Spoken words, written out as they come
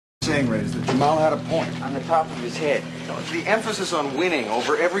saying, Ray, is that Jamal had a point. On the top of his head. The emphasis on winning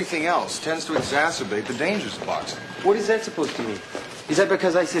over everything else tends to exacerbate the dangers of boxing. What is that supposed to mean? Is that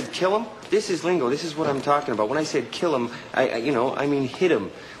because I said kill him? This is lingo. This is what I'm talking about. When I said kill him, I mean hit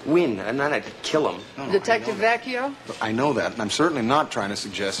him, win. I'm not a kill him. No, Detective Vecchio? I know that, and I'm certainly not trying to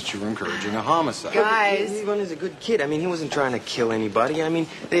suggest that you were encouraging a homicide. Guys. He is a good kid. I mean, he wasn't trying to kill anybody. I mean,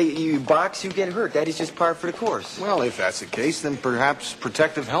 you box, you get hurt. That is just par for the course. Well, if that's the case, then perhaps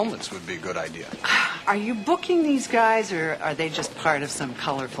protective helmets would be a good idea. Are you booking these guys, or are they just part of some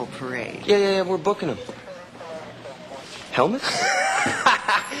colorful parade? Yeah, we're booking them. Helmets?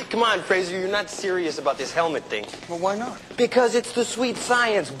 Come on, Fraser, you're not serious about this helmet thing. Well, why not? Because it's the sweet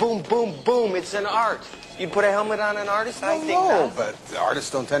science. Boom, boom, boom. It's an art. You'd put a helmet on an artist? I think No, not. but the artists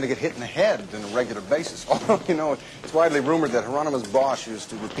don't tend to get hit in the head on a regular basis. Although, you know, it's widely rumored that Hieronymus Bosch used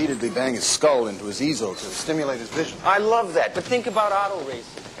to repeatedly bang his skull into his easel to stimulate his vision. I love that. But think about auto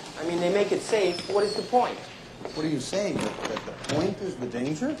racing. I mean, they make it safe. What is the point? What are you saying? That the point is the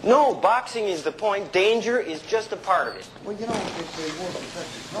danger? No, boxing is the point. Danger is just a part of it. Well, you know, if they wore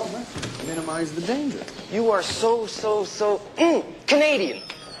protective helmets, minimize the danger. You are so Canadian.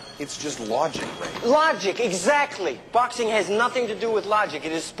 It's just logic, Ray. Logic, exactly. Boxing has nothing to do with logic.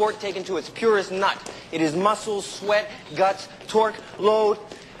 It is sport taken to its purest nut. It is muscles, sweat, guts, torque, load.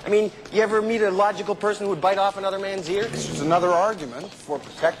 I mean, you ever meet a logical person who would bite off another man's ear? This is another argument for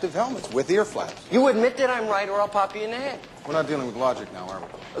protective helmets with ear flaps. You admit that I'm right or I'll pop you in the head. We're not dealing with logic now, are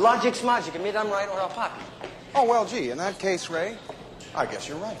we? Logic's magic. Admit I'm right or I'll pop you. Oh, well, gee, in that case, Ray, I guess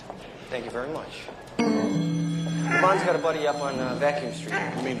you're right. Thank you very much. Bond's got a buddy up on Vacuum Street.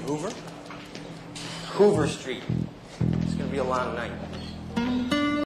 You mean Hoover? Hoover Street. It's going to be a long night.